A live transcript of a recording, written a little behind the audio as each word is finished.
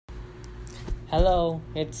Hello,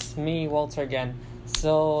 it's me, Walter again.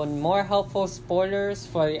 So, more helpful spoilers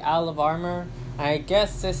for the Isle of Armor. I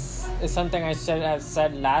guess this is something I should have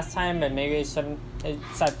said last time, but maybe it shouldn't.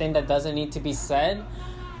 It's a thing that doesn't need to be said.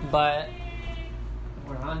 But,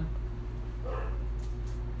 hold on.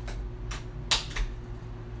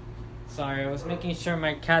 Sorry, I was making sure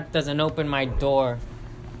my cat doesn't open my door.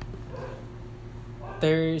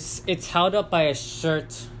 It's held up by a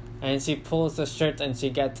shirt, and she pulls the shirt and she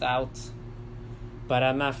gets out. But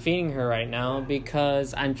I'm not feeding her right now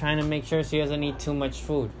because I'm trying to make sure she doesn't eat too much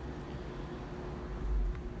food.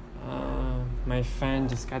 My fan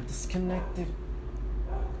just got disconnected.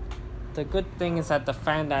 The good thing is that the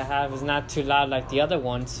fan that I have is not too loud like the other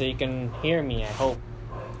one, so you can hear me, I hope.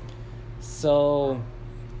 So,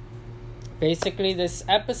 basically this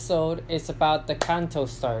episode is about the Kanto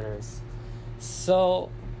starters. So,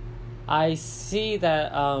 I see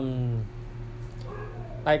that,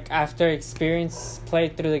 after experience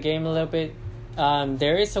played through the game a little bit,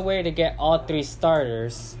 there is a way to get all three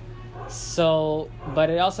starters. So, but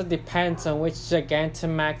it also depends on which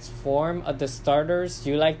Gigantamax form of the starters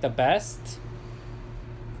you like the best.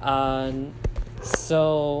 So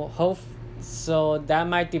that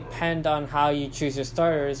might depend on how you choose your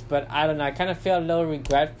starters. But I don't know, I kind of feel a little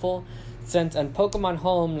regretful since on Pokémon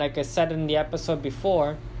Home, like I said in the episode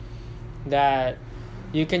before, that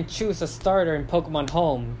you can choose a starter in Pokémon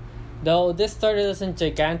Home. Though this starter doesn't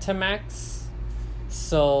Gigantamax,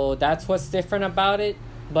 so that's what's different about it.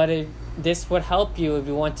 But this would help you if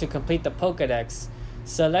you want to complete the Pokédex.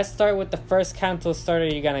 So let's start with the first Kanto starter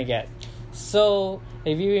you're gonna get. So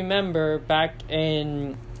if you remember back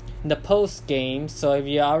in the post game, so if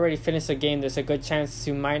you already finished the game, there's a good chance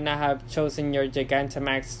you might not have chosen your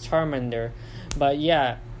Gigantamax Charmander. But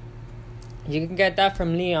yeah, you can get that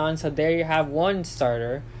from Leon, so there you have one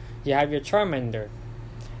starter. You have your Charmander.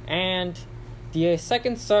 And the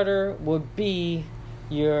second starter would be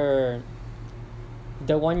the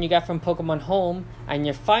one you got from Pokemon Home. And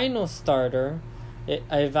your final starter,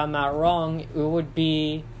 if I'm not wrong, it would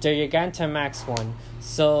be the Gigantamax one.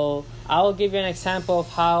 So I'll give you an example of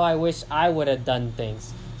how I wish I would have done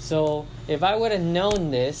things. So if I would have known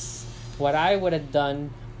this, what I would have done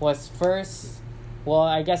was first... Well,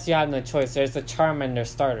 I guess you have no choice. There's the Charmander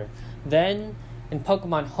starter. Then, in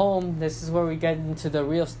Pokemon Home, this is where we get into the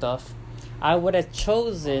real stuff. I would have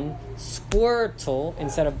chosen Squirtle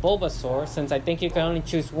instead of Bulbasaur, since I think you can only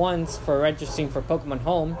choose once for registering for Pokemon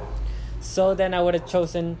Home. So then I would have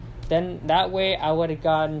chosen... Then, that way, I would have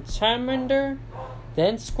gotten Charmander,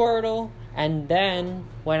 then Squirtle, and then,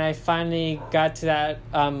 when I finally got to that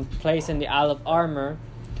place in the Isle of Armor,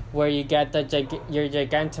 where you get your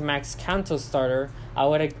Gigantamax Kanto starter, I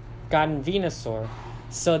would have gotten Venusaur.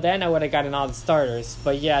 So then I would have gotten all the starters.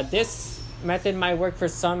 But yeah, this method might work for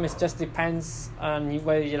some. It just depends on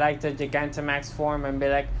whether you like the Gigantamax form and be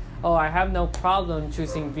like, oh, I have no problem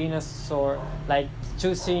choosing Venusaur, like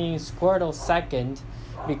choosing Squirtle second,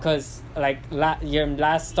 because like your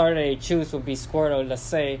last starter you choose would be Squirtle, let's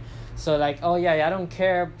say. So like, oh yeah, I don't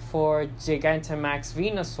care for Gigantamax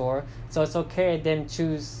Venusaur, so it's okay I didn't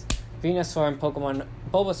choose Bulbasaur in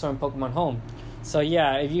Pokemon Home. So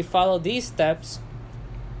yeah, if you follow these steps,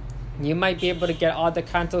 you might be able to get all the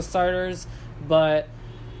Kanto starters. But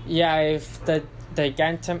yeah, if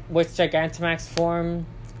which Gigantamax form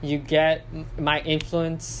you get might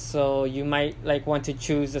influence, so you might like want to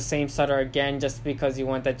choose the same starter again just because you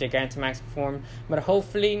want that Gigantamax form. But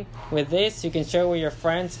hopefully with this you can share with your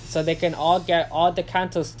friends so they can all get all the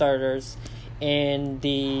Kanto starters in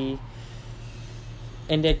the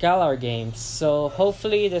Galar games. So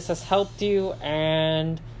hopefully this has helped you,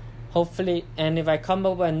 and if I come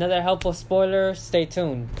up with another helpful spoiler, stay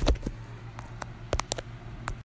tuned.